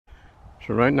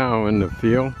So right now in the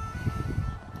field,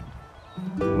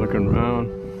 looking around,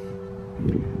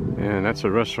 and that's a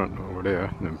restaurant over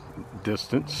there in the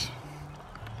distance.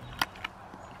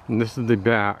 And this is the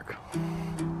back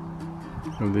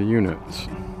of the units.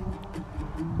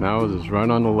 Now it is right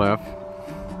on the left,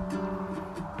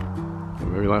 the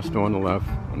very last door on the left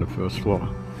on the first floor.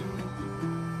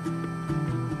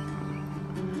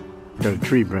 Got a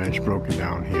tree branch broken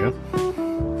down here.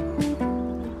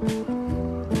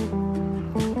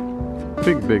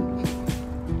 Big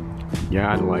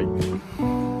yard light.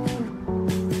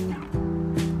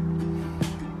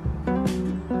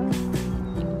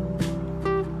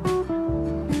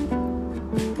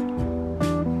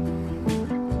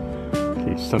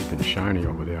 Okay, something shiny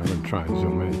over there. I'm gonna try and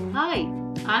zoom in. Hi,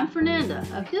 I'm Fernanda.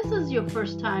 If this is your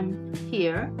first time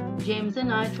here, James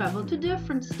and I travel to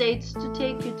different states to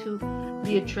take you to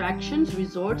the attractions,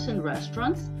 resorts, and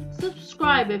restaurants.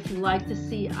 Subscribe if you'd like to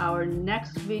see our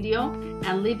next video,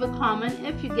 and leave a comment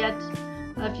if you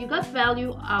got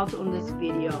value out on this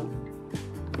video.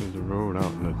 There's a road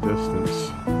out in the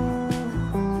distance.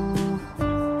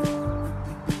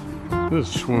 There's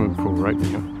a swimming pool right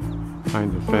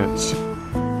behind the fence.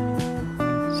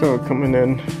 So coming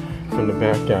in from the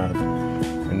backyard,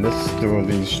 and this door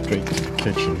leads straight to the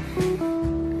kitchen.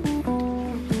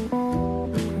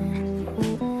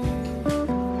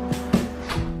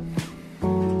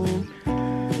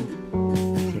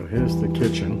 Here's the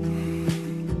kitchen.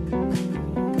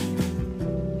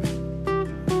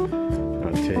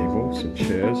 Got tables and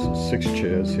chairs, 6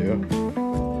 chairs here.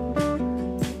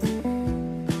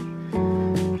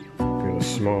 Got a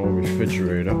small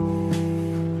refrigerator,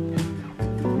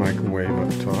 microwave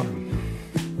up top.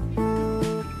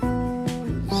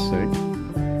 Sink.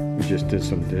 We just did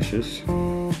some dishes.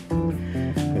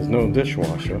 There's no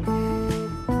dishwasher,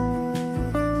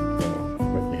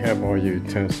 but you have all your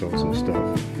utensils and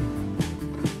stuff.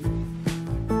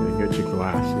 Get your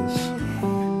glasses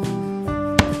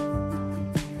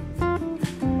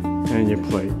and your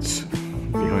plates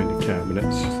behind the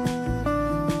cabinets.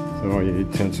 So all your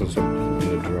utensils are in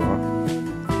the drawer.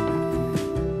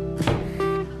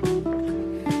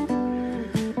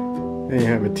 Then you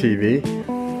have a TV,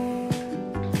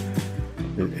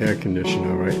 the air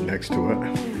conditioner right next to it,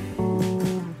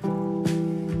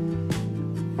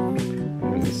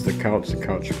 and it's the couch. The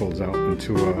couch folds out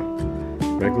into a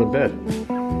regular bed.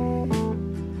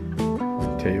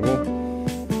 Table,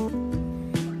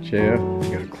 chair, you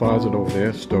got a closet over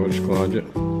there, storage closet.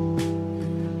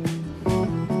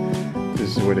 This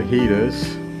is where the heat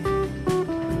is,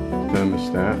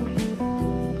 thermostat.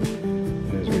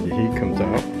 And there's where your heat comes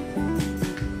out.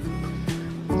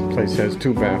 This place has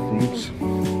 2 bathrooms,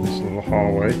 this little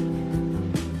hallway.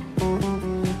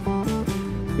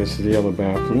 This is the other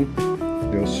bathroom,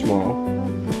 real small.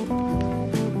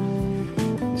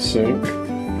 The sink.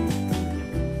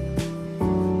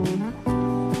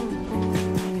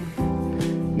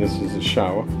 This is a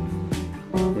shower,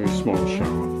 very small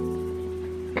shower.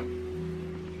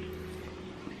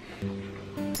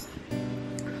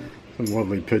 Some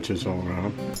lovely pictures all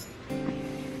around.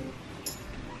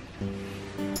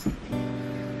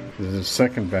 This is a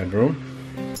second bedroom.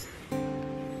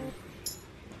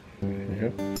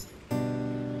 Here.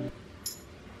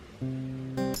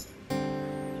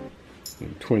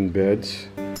 And twin beds,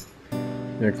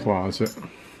 their closet,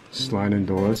 sliding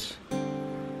doors.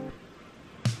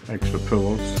 Extra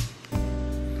pillows,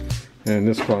 and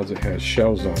this closet has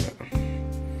shelves on it.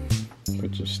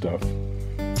 Put your stuff.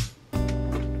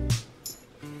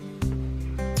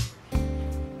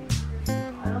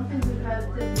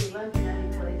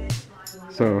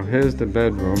 So here's the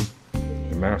bedroom,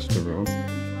 the master room,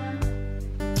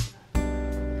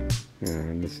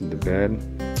 and this is the bed.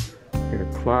 We got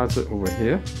a closet over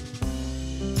here.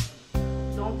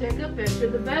 Don't take a picture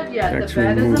of the bed yet. Next we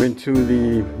move into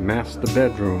the master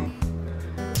bedroom.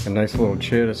 A nice little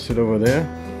chair to sit over there.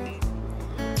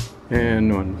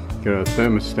 And got a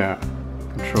thermostat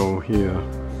control here.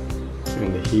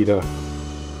 And the heater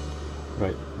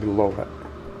right below it.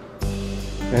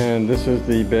 And this is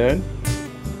the bed.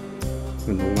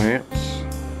 And the lamps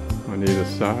on either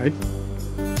side.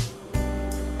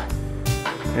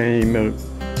 And a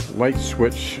light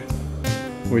switch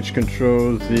which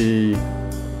controls the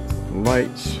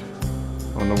lights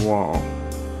on the wall.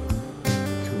 2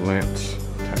 lamps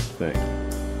type thing.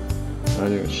 I'm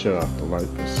going to shut off the light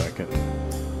for a second.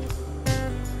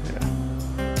 Yeah.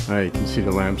 Now you can see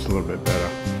the lamps a little bit better.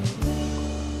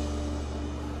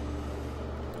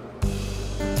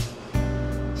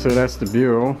 So that's the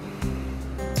bureau.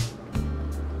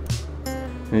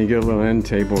 And you get a little end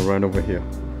table right over here.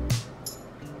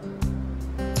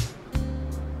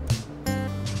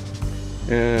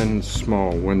 and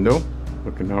small window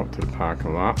looking out to the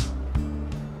parking lot.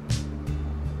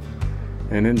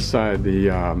 And inside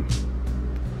the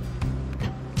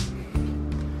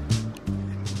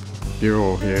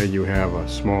bureau here, you have a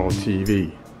small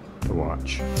TV to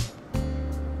watch.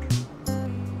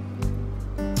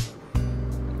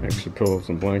 Extra pillows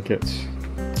and blankets.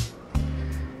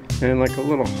 And like a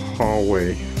little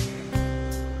hallway.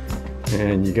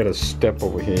 And you got a step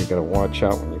over here, you gotta watch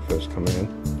out when you first come in.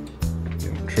 You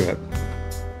don't trip.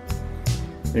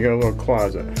 You got a little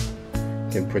closet.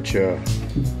 You can put your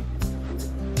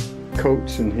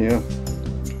coats in here.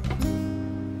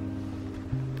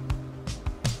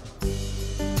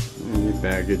 And your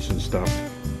baggage and stuff.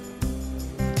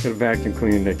 Got a vacuum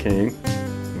cleaner that came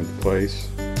with the place.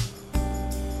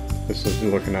 This is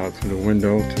looking out through the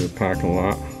window to the parking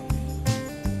lot.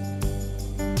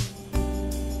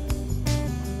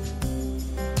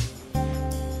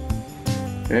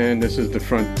 And this is the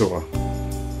front door.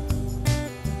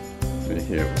 Right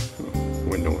here,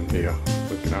 window in here,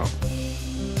 looking out.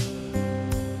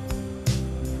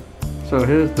 So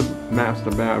here's the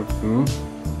master bathroom.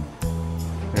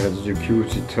 It has a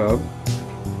jacuzzi tub,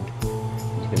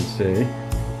 as you can see.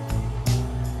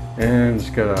 And it's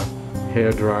got a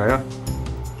hair dryer.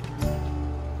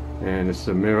 And it's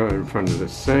a mirror in front of the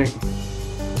sink.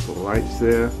 The lights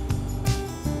there.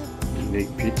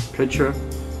 Unique picture.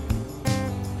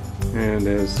 And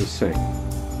there's the sink.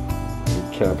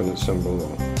 And cabinets down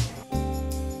below.